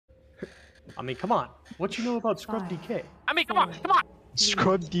I mean, come on. What you know about Scrub DK? I mean, come on, come on.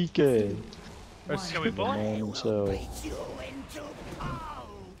 Scrub DK. Can we The bullet? man himself.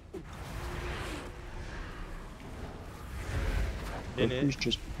 Hercules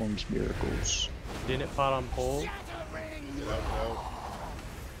just performs miracles. Didn't fight on pole. Get out.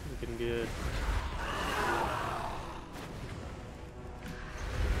 Looking good.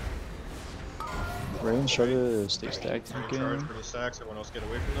 Rain's try to stay stacked Charge again. for the stacks. Everyone else get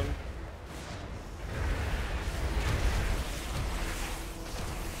away from them.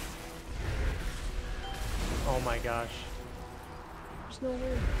 Oh my gosh. There's no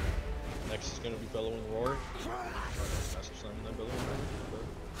way. Next is gonna be Bellowing Roar. Massive Slam and then Bellowing Roar.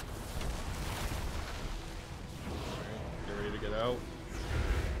 Alright, get ready to get out.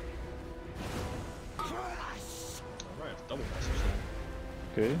 Alright, double Massive Slam.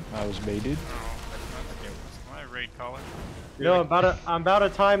 Okay, I was baited. Am I raid calling? No, I'm about a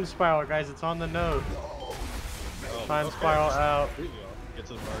time spiral, guys. It's on the node. Time spiral out. Get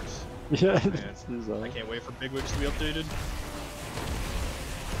to the marks. Yeah, Man, this is I can't wait for Big Wigs to be updated.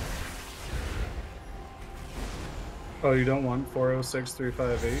 Oh, you don't want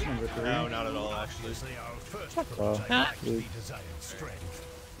 406358 number 3? No, not at all, actually. Dude.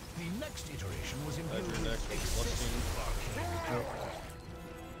 The next iteration was Your next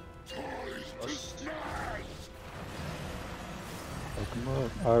one, Lust. Fuck him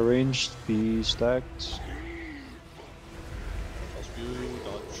up. Our ranged be stacked. Pulse View,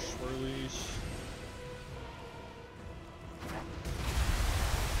 dodge swirlies.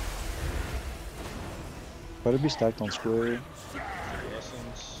 Try to be stacked on square.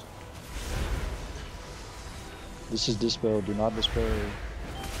 Lessons. This is dispel, do not dispel.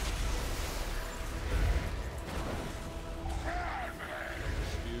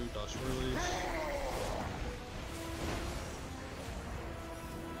 View, dodge swirlies.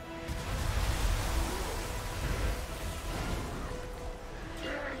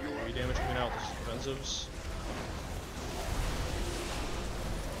 Heavy damage coming out, this is defensives.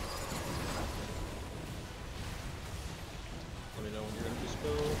 Let me know when you're gonna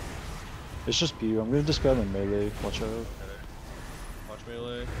dispel. It's just Pew. I'm gonna dispel in melee. Watch out. Okay. Watch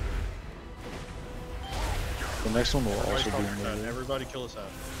melee. The next one will also be in Everybody, melee. everybody kill us out.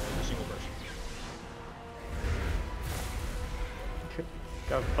 Only a single person.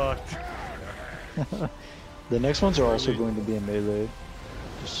 Got fucked. The next ones are also going to be in melee.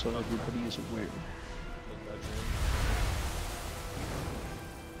 Just so everybody is aware.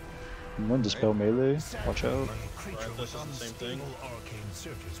 I'm gonna dispel melee. Watch out. Alright, this is the same thing.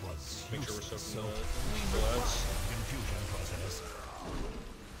 Make sure we're soaking the lads.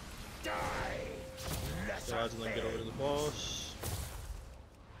 The lads and then get over to the boss.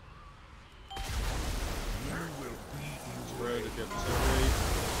 Spread if you have to separate.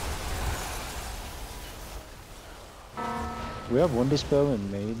 We have one dispel in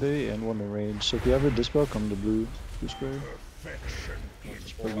melee and one in range. So if you have a dispel, come to blue square.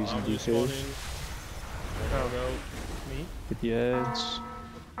 Just play using Anomaly DK. spawning. Oh, no. Me? Get the ads.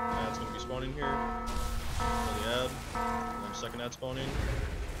 Ad's gonna be spawning here. Another ad. And then second ad spawning.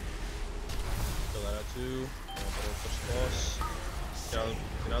 Kill that ad too. And then push the boss. Get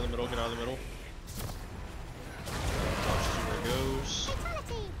out of the middle, get out of the middle. Watch see where it goes.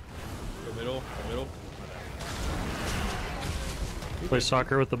 Go middle, go middle. Play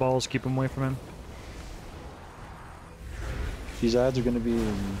soccer with the balls, keep him away from him. These ads are gonna be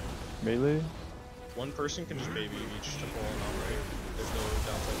in melee. One person can just baby each to pull on, right? There's no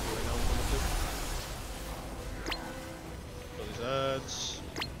downside to it right now with limited. Kill these ads.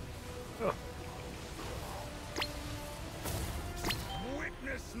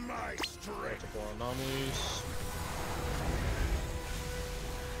 Witness my strength. Multiple anomalies.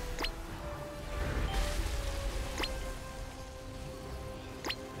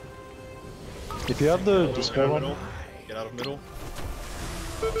 If you have the dispel middle, on, get out of middle.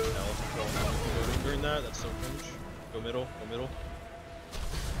 Now let's go on during that, that's so cringe. Go middle, go middle.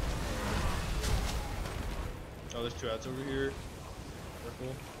 Oh, there's two ads over here.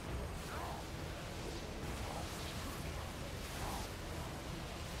 Careful.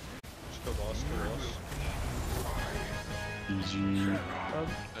 Just go boss, go boss. GG.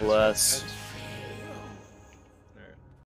 Bless.